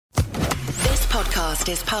podcast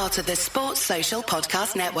is part of the Sports Social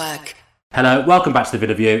Podcast Network. Hello, welcome back to the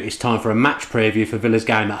Villa View. It's time for a match preview for Villa's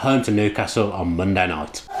game at home to Newcastle on Monday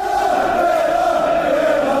night.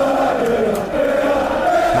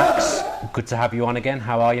 Max, good to have you on again.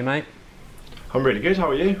 How are you, mate? I'm really good,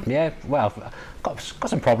 how are you? Yeah, well, got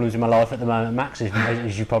some problems in my life at the moment, Max,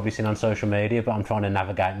 as you've probably seen on social media, but I'm trying to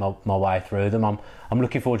navigate my way through them. I'm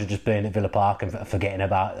looking forward to just being at Villa Park and forgetting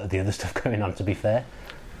about the other stuff going on, to be fair.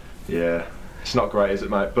 Yeah, it's not great, is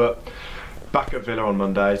it, mate? But back at Villa on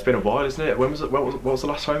Monday. It's been a while, isn't it? When was it? What was the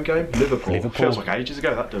last home game? Liverpool. Feels like ages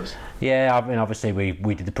ago, that does. Yeah, I mean, obviously we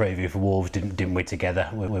did the preview for Wolves, didn't we, together?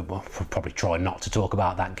 We'll probably try not to talk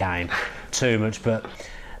about that game too much, but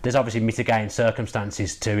there's obviously mitigating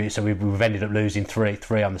circumstances to it, so we've ended up losing 3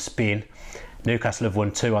 on the spin. Newcastle have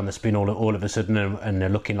won 2 on the spin all of a sudden, and they're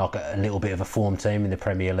looking like a little bit of a form team in the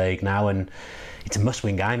Premier League now, and it's a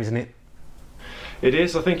must-win game, isn't it? It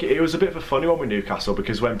is. I think it was a bit of a funny one with Newcastle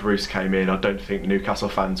because when Bruce came in, I don't think Newcastle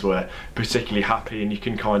fans were particularly happy, and you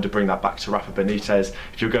can kind of bring that back to Rafa Benitez.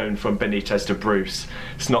 If you're going from Benitez to Bruce,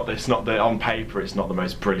 it's not on paper, it's not the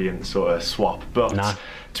most brilliant sort of swap, but no.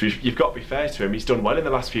 You've got to be fair to him. He's done well in the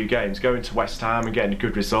last few games, going to West Ham and getting a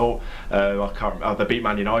good result. They beat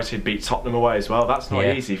Man United, beat Tottenham away as well. That's not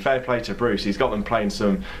easy. Fair play to Bruce. He's got them playing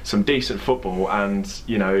some decent football, and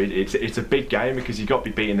you know it's a big game because you've got to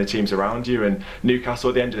be beating the teams around you. And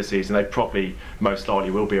Newcastle at the end of the season, they probably most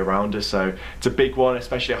likely will be around us. So it's a big one,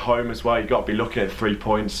 especially at home as well. You've got to be looking at 3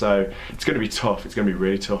 points. So it's going to be tough. It's going to be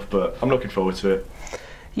really tough, but I'm looking forward to it.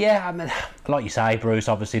 Yeah, I mean, like you say, Bruce,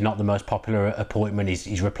 obviously not the most popular appointment.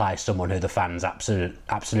 He's replaced someone who the fans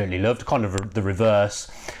absolutely loved, kind of the reverse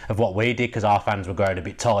of what we did, because our fans were growing a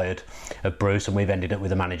bit tired of Bruce, and we've ended up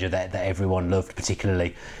with a manager that everyone loved,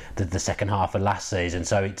 particularly the second half of last season.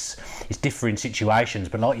 So it's different situations,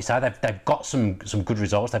 but like you say, they've got some good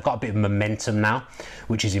results. They've got a bit of momentum now,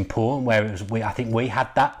 which is important. Whereas I think we had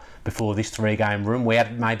that before this 3-game run. We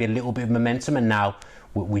had maybe a little bit of momentum, and now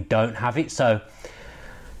we don't have it. So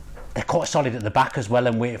they're quite solid at the back as well,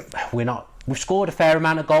 and we've scored a fair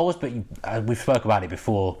amount of goals, but we've spoke about it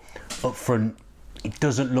before. Up front, it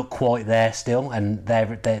doesn't look quite there still, and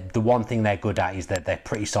they're the one thing they're good at is that they're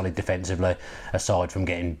pretty solid defensively, aside from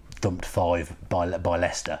getting dumped 5 by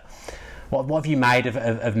Leicester. What have you made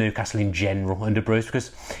of Newcastle in general under Bruce?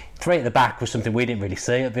 Because 3 at the back was something we didn't really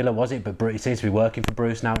see at Villa, was it? But it seems to be working for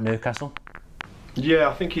Bruce now at Newcastle. Yeah,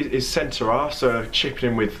 I think his centre-halves are chipping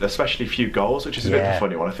in with especially a few goals, which is a bit of a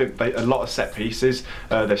funny one. I think a lot of set pieces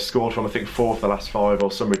they've scored from, I think 4 of the last 5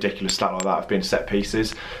 or some ridiculous stat like that have been set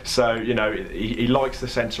pieces. So, you know, he likes the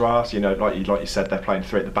centre-halves, you know, like you said, they're playing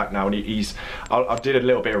 3 at the back now, and I did a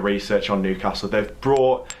little bit of research on Newcastle. They've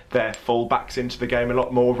brought their full-backs into the game a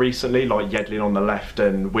lot more recently, like Yedlin on the left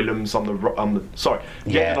and Willems Yedlin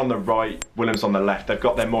on the right, Willems on the left. They've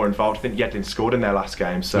got them more involved. I think Yedlin scored in their last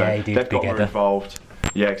game, so they've got more involved.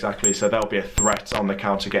 Yeah, exactly. So there'll be a threat on the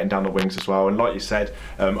counter getting down the wings as well. And like you said,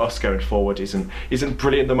 us going forward isn't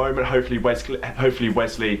brilliant at the moment. Hopefully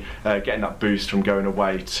Wesley getting that boost from going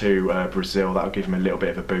away to Brazil, that'll give him a little bit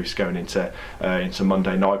of a boost going into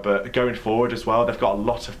Monday night. But going forward as well, they've got a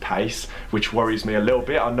lot of pace, which worries me a little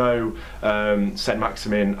bit. I know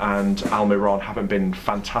Saint-Maximin and Almiron haven't been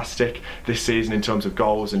fantastic this season in terms of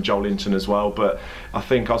goals, and Joel Linton as well. But I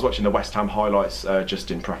think I was watching the West Ham highlights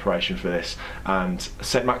just in preparation for this, and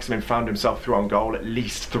Saint-Maximin found himself through on goal at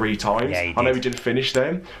least 3 times. Yeah, I know he didn't finish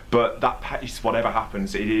them, but that pace, whatever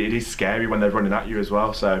happens, it is scary when they're running at you as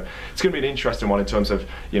well. So it's going to be an interesting one in terms of,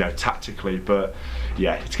 you know, tactically, but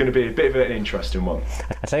yeah, it's going to be a bit of an interesting one.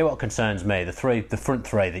 I tell you what concerns me: the front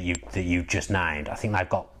three that you just named. I think they've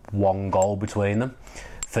got 1 goal between them.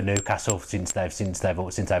 For Newcastle, since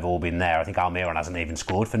they've all been there. I think Almiron hasn't even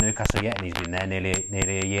scored for Newcastle yet, and he's been there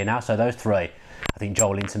nearly a year now. So those 3, I think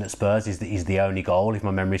Joel Linton at Spurs is the only goal, if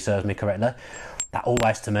my memory serves me correctly. That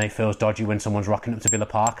always to me feels dodgy when someone's rocking up to Villa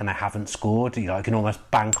Park and they haven't scored. You know, you can almost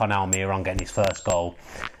bank on Almiron getting his first goal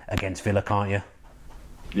against Villa, can't you?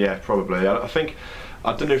 Yeah, probably.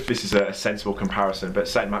 I don't know if this is a sensible comparison, but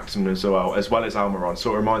Saint-Maximin as well as Almiron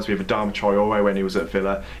sort of reminds me of Adama Traoré when he was at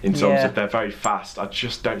Villa in terms of they're very fast. I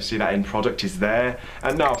just don't see that end product is there.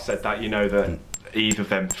 And now I've said that, you know that either of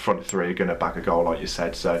them front 3 are going to bag a goal, like you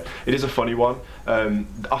said. So it is a funny one.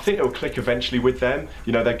 I think it'll click eventually with them.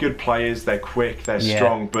 You know, they're good players, they're quick, they're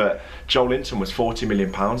strong, but Joel Linton was £40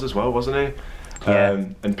 million as well, wasn't he? Yeah.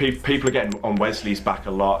 And people are getting on Wesley's back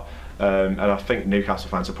a lot. And I think Newcastle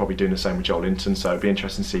fans are probably doing the same with Joel Linton, so it'll be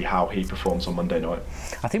interesting to see how he performs on Monday night.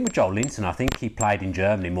 I think with Joel Linton, I think he played in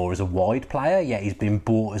Germany more as a wide player, yet he's been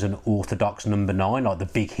bought as an orthodox number 9, like the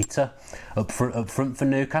big hitter up front for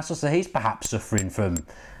Newcastle, so he's perhaps suffering from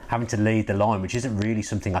having to lead the line, which isn't really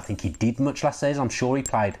something I think he did much last season. I'm sure he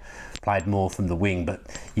played more from the wing, but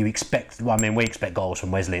you expect, well, I mean, we expect goals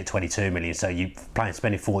from Wesley at 22 million, so you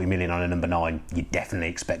spending 40 million on a number 9, you definitely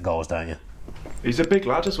expect goals, don't you? He's a big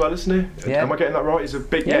lad as well, isn't he? Yeah. Am I getting that right? He's a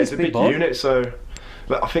big, he's a big unit, so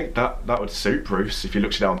I think that would suit Bruce if you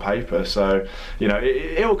looked at it on paper. So, you know,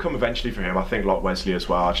 it will come eventually for him. I think like Wesley as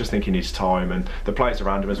well. I just think he needs time, and the players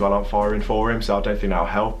around him as well aren't firing for him, so I don't think that'll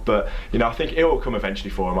help. But, you know, I think it will come eventually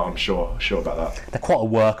for him. I'm sure about that. They're quite a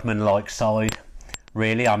workman-like side,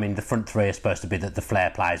 really. I mean, the front three are supposed to be the flair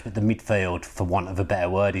players, but the midfield, for want of a better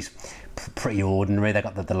word, is pretty ordinary. They've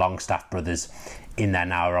got the Longstaff brothers in there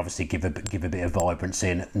now, obviously give a bit of vibrancy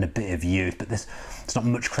and a bit of youth, but there's not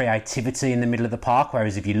much creativity in the middle of the park.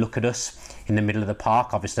 Whereas if you look at us in the middle of the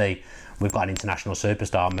park, obviously we've got an international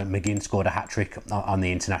superstar. McGinn scored a hat-trick on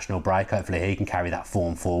the international break. Hopefully he can carry that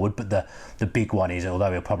form forward. But the big one is,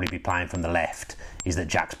 although he'll probably be playing from the left, is that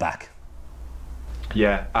Jack's back.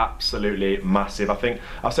 Yeah, absolutely massive. I think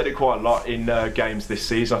I've said it quite a lot in games this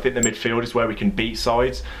season. I think the midfield is where we can beat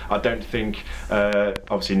sides. I don't think,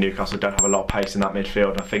 obviously Newcastle don't have a lot of pace in that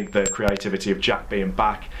midfield. I think the creativity of Jack being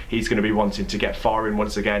back, he's going to be wanting to get firing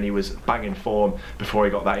once again. He was banging form before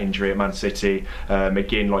he got that injury at Man City.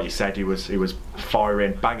 McGinn, like you said, he was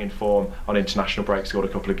firing, banging form on international break, scored a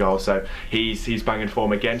couple of goals. So he's banging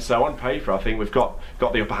form again. So on paper, I think we've got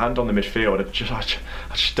the upper hand on the midfield.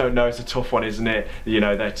 I just don't know. It's a tough one, isn't it? You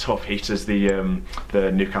know, they're tough hitters, the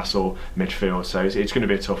Newcastle midfield, so it's going to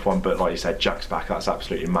be a tough one. But like you said, Jack's back. That's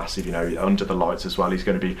absolutely massive. You know, under the lights as well, he's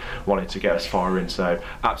going to be wanting to get us firing. So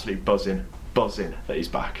absolutely buzzing that he's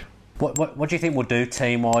back. What do you think we'll do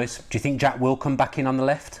team wise? Do you think Jack will come back in on the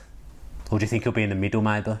left, or do you think he'll be in the middle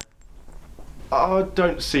maybe? I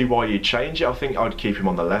don't see why you'd change it. I think I'd keep him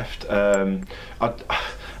on the left.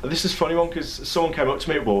 This is a funny one because someone came up to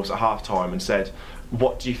me at Wolves at half time and said,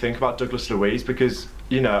 what do you think about Douglas Luiz? Because,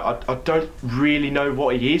 you know, I don't really know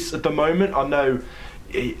what he is at the moment. I know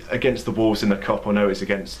against the Wolves in the Cup, I know it's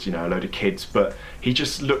against, you know, a load of kids, but he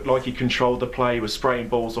just looked like he controlled the play. He was spraying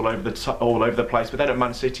balls all over the place. But then at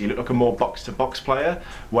Man City, he looked like a more box-to-box player,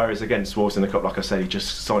 whereas against Wolves in the Cup, like I said, he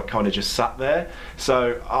just kind of just sat there.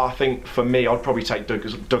 So I think for me, I'd probably take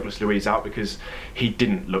Douglas Luiz out because he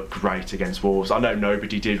didn't look great against Wolves. I know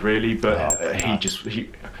nobody did really, but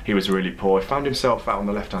he was really poor. He found himself out on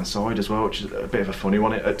the left-hand side as well, which is a bit of a funny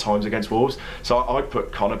one at times against Wolves. So I'd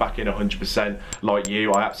put Connor back in 100%, like you.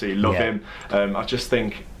 I absolutely love him. I just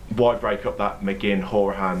think, why break up that McGinn,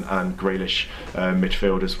 Horahan and Grealish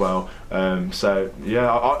midfield as well? So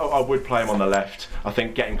yeah, I would play him on the left. I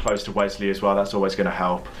think getting close to Wesley as well, that's always going to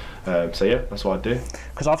help. So yeah, that's what I'd do.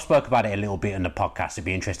 Because I've spoke about it a little bit in the podcast. It'd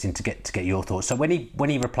be interesting to get your thoughts. So when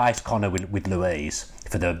he replaced Connor with Luiz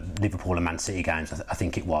for the Liverpool and Man City games, I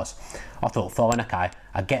think it was, I thought, fine, okay,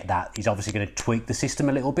 I get that. He's obviously going to tweak the system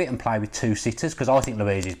a little bit and play with two sitters, because I think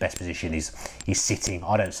Luiz's best position is sitting.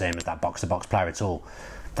 I don't see him as that box-to-box player at all.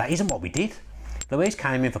 That isn't what we did. Luiz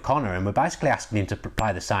came in for Connor and we're basically asking him to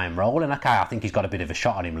play the same role. And okay, I think he's got a bit of a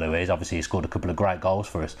shot on him, Luiz. Obviously, he scored a couple of great goals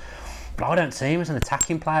for us. But I don't see him as an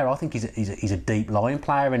attacking player. I think he's a deep line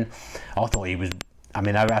player. And I thought he was, I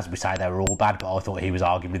mean, as we say, they were all bad, but I thought he was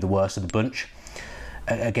arguably the worst of the bunch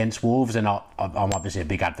against Wolves. And I'm obviously a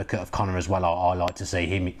big advocate of Connor as well. I like to see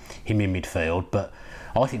him in midfield. But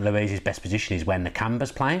I think Luiz's best position is when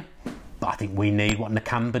Nakamba's playing. But I think we need what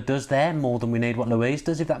Nakamba does there more than we need what Luiz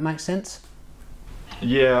does, if that makes sense.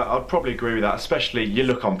 Yeah, I'd probably agree with that. Especially, you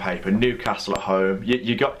look on paper, Newcastle at home.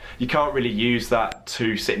 You can't really use that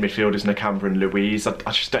to sit midfielders Nakamba and Luiz. I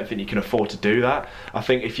just don't think you can afford to do that. I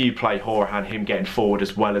think if you play Horahan, him getting forward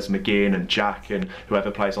as well as McGinn and Jack and whoever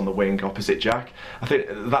plays on the wing opposite Jack, I think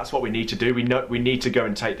that's what we need to do. We need to go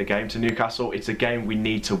and take the game to Newcastle. It's a game we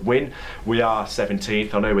need to win. We are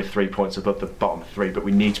 17th. I know we're 3 points above the bottom three, but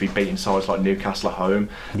we need to be beating sides like Newcastle at home.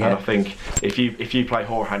 Yeah. And I think if you play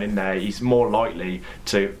Horahan in there, he's more likely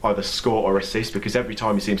to either score or assist, because every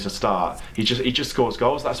time he seems to start, he just scores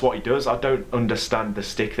goals. That's what he does. I don't understand the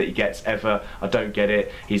stick that he gets ever. I don't get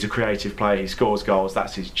it. He's a creative player. He scores goals.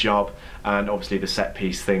 That's his job. And obviously the set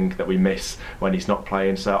piece thing that we miss when he's not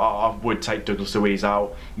playing. So I would take Douglas Luiz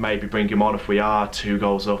out. Maybe bring him on if we are 2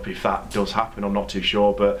 goals up. If that does happen, I'm not too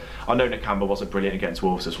sure. But I know Nakamba wasn't brilliant against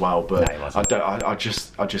Wolves as well. But no, I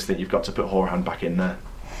just think you've got to put Horahan back in there.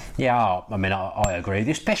 Yeah, I mean, I agree,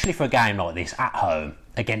 especially for a game like this at home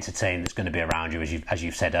against a team that's going to be around you, as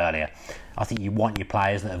you've said earlier. I think you want your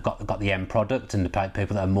players that have got the end product and the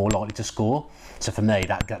people that are more likely to score. So for me,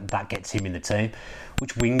 that gets him in the team.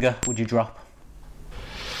 Which winger would you drop?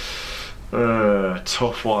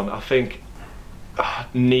 Tough one. I think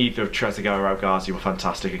neither Trezeguet or El Ghazi were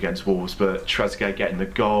fantastic against Wolves, but Trezeguet getting the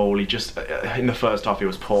goal, he just, in the first half he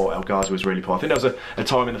was poor, El Ghazi was really poor. I think there was a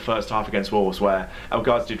time in the first half against Wolves where El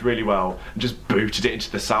Ghazi did really well and just booted it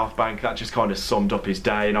into the South Bank. That just kind of summed up his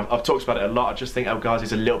day, and I've talked about it a lot. I just think El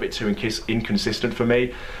Ghazi's a little bit too inconsistent for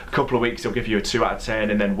me. A couple of weeks he'll give you a 2 out of 10,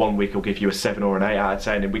 and then 1 week he'll give you a 7 or an 8 out of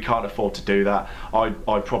 10, and we can't afford to do that.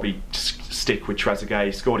 I'd probably stick with Trezeguet.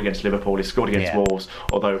 He scored against Liverpool, he scored against Wolves,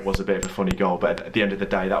 although it was a bit of a funny goal, but at the end of the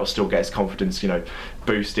day that will still get his confidence,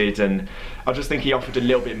 boosted, and I just think he offered a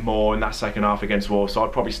little bit more in that second half against Wolves, so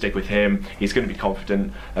I'd probably stick with him. He's going to be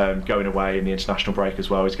confident going away in the international break as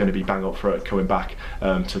well. He's going to be bang up for it coming back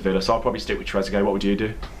to Villa, so I'll probably stick with Trezeguet. What would you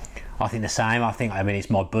do? I think the same. I mean, it's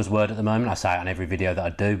my buzzword at the moment. I say it on every video that I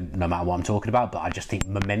do, no matter what I'm talking about, but I just think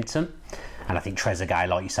momentum, and I think Trezeguet,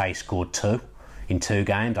 like you say, he scored 2 in 2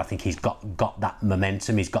 games. I think he's got that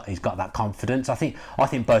momentum. He's got that confidence. I think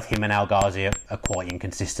both him and El Ghazi are quite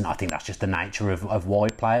inconsistent. I think that's just the nature of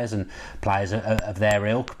wide players and players of their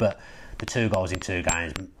ilk. But the 2 goals in 2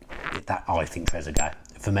 games, that I think Trezeguet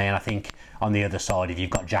for me. And I think on the other side, if you've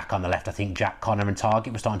got Jack on the left, I think Jack, Connor, and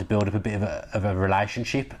Target were starting to build up a bit of a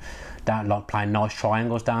relationship. Down, like playing nice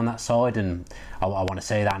triangles down that side, and I want to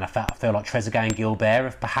see that. And I feel like Trezeguet and Gilbert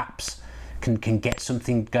have perhaps can get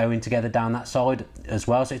something going together down that side as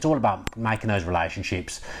well. So it's all about making those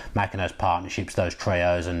relationships, making those partnerships, those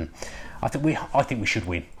trios, and I think we should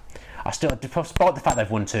win. Despite the fact they've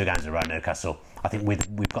won 2 games in a row, Newcastle, I think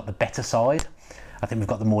we've got the better side. I think we've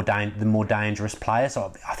got the more dangerous players.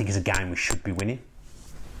 So I think it's a game we should be winning.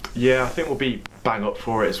 Yeah, I think we'll be bang up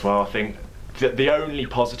for it as well. I think the only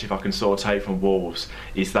positive I can sort of take from Wolves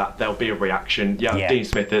is that there'll be a reaction. Dean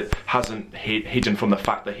Smith hasn't hidden from the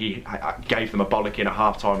fact that he gave them a bollocking at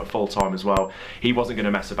half-time, at full-time as well. He wasn't going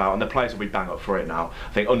to mess about, and the players will be bang up for it now.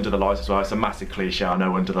 I think under the lights as well. It's a massive cliche, I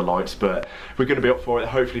know, under the lights, but we're going to be up for it.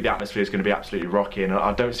 Hopefully the atmosphere is going to be absolutely rocking, and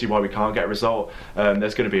I don't see why we can't get a result.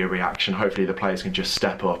 There's going to be a reaction. Hopefully the players can just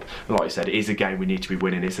step up. And like you said, it is a game we need to be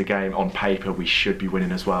winning. It's a game on paper we should be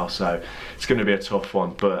winning as well, so it's going to be a tough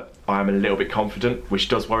one, but I am a little bit confident, which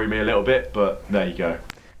does worry me a little bit, but there you go.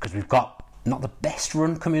 Because we've got not the best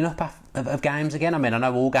run coming up of games again. I mean, I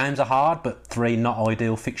know all games are hard, but 3 not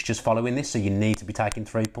ideal fixtures following this, so you need to be taking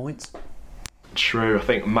 3 points. True, I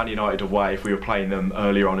think Man United away, if we were playing them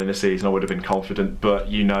earlier on in the season, I would have been confident, but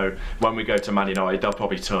when we go to Man United, they'll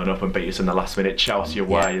probably turn up and beat us in the last minute. Chelsea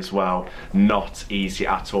away as well, not easy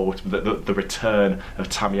at all. The return of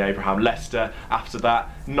Tammy Abraham. Leicester after that,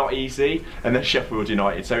 not easy, and then Sheffield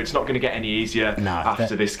United, so it's not going to get any easier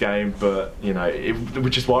after this game, but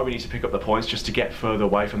which is why we need to pick up the points, just to get further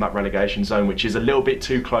away from that relegation zone, which is a little bit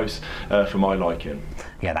too close for my liking.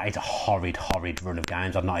 Yeah, that is a horrid run of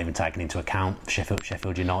games. I've not even taken into account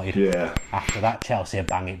Sheffield United. Yeah. After that, Chelsea are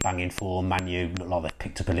banging form. Man U look like they've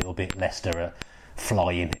picked up a little bit. Leicester are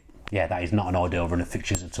flying. Yeah, that is not an ideal run of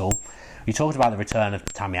fixtures at all. You talked about the return of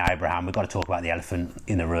Tammy Abraham. We've got to talk about the elephant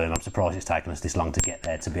in the room. I'm surprised it's taken us this long to get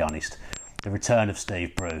there, to be honest. The return of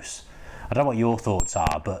Steve Bruce. I don't know what your thoughts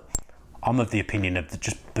are, but I'm of the opinion of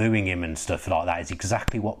just booing him and stuff like that is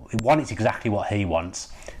exactly what... One, it's exactly what he wants.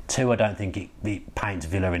 2, I don't think it paints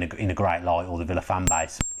Villa in a great light, or the Villa fan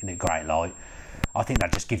base in a great light. I think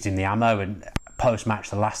that just gives him the ammo, and post-match,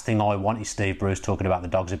 the last thing I want is Steve Bruce talking about the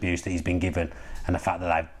dog's abuse that he's been given and the fact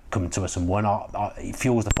that they've come to us and won. It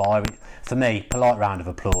fuels the fire. For me, polite round of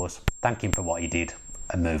applause. Thank him for what he did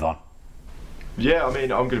and move on. Yeah, I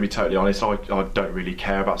mean, I'm going to be totally honest. I don't really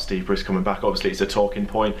care about Steve Bruce coming back. Obviously, it's a talking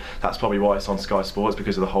point. That's probably why it's on Sky Sports,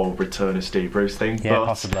 because of the whole return of Steve Bruce thing. Yeah, but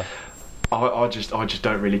possibly. I just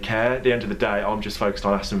don't really care. At the end of the day, I'm just focused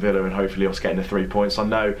on Aston Villa and hopefully us getting the 3 points. I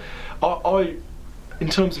know, in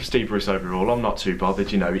terms of Steve Bruce overall, I'm not too bothered.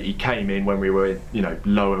 He came in when we were in,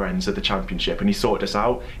 lower ends of the Championship, and he sorted us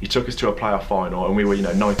out. He took us to a playoff final, and we were,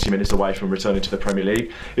 90 minutes away from returning to the Premier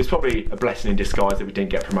League. It's probably a blessing in disguise that we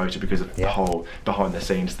didn't get promoted because of the whole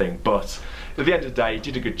behind-the-scenes thing. But at the end of the day, he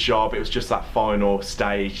did a good job. It was just that final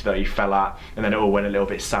stage that he fell at, and then it all went a little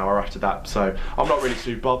bit sour after that. So I'm not really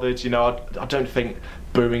too bothered. I don't think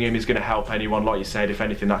booing him is going to help anyone. Like you said, if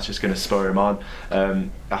anything, that's just going to spur him on.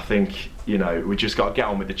 I think we just got to get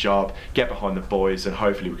on with the job, get behind the boys, and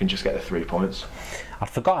hopefully we can just get the 3 points. I'd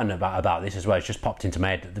forgotten about this as well. It's just popped into my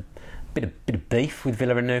head. The bit of beef with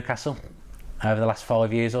Villa and Newcastle over the last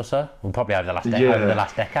 5 years or so. Well, probably over the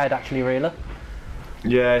last decade, actually, really.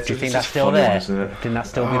 Yeah. Do you think that's still there? Can that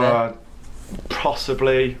still be there?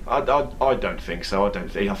 Possibly. I don't think so.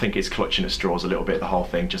 I think it's clutching at straws a little bit, the whole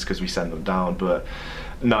thing, just because we sent them down. But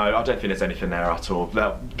no, I don't think there's anything there at all.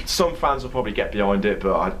 Some fans will probably get behind it,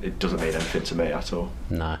 but it doesn't mean anything to me at all.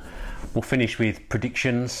 No. We'll finish with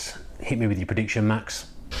predictions. hit me with your prediction, Max.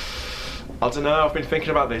 I don't know, I've been thinking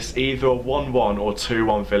about this, either 1-1 or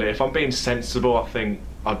 2-1 Villa. If I'm being sensible, I think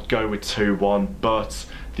I'd go with 2-1, but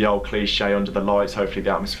the old cliche, under the lights, hopefully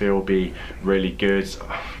the atmosphere will be really good.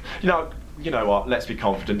 You know what, let's be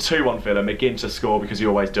confident. 2-1 Villa, McGinn to score because he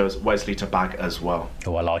always does, Wesley to bag as well.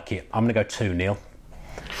 Oh, I like it. I'm going to go 2-0.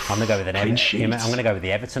 I'm going to go with I'm going to go with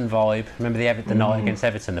the Everton vibe. Remember the night against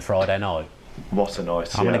Everton, the Friday night? What a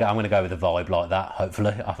night! I'm going to go with a vibe like that.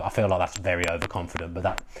 Hopefully, I feel like that's very overconfident,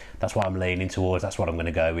 but that's what I'm leaning towards. That's what I'm going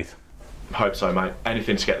to go with. Hope so, mate.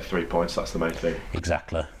 Anything to get the 3 points. That's the main thing.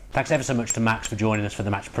 Exactly. Thanks ever so much to Max for joining us for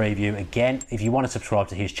the match preview. Again, if you want to subscribe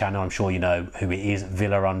to his channel, I'm sure you know who it is,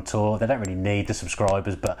 Villa on Tour. They don't really need the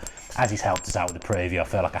subscribers, but as he's helped us out with the preview, I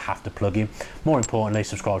feel like I have to plug him. More importantly,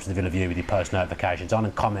 subscribe to the Villa View with your post notifications on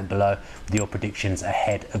and comment below with your predictions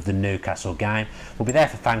ahead of the Newcastle game. We'll be there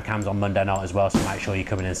for fan cams on Monday night as well, so make sure you're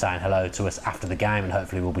coming in and saying hello to us after the game, and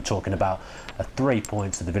hopefully we'll be talking about 3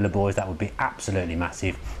 points to the Villa boys. That would be absolutely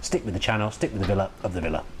massive. Stick with the channel, stick with the Villa, of the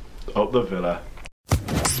Villa. Up the Villa.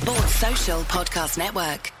 Sports Social Podcast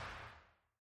Network.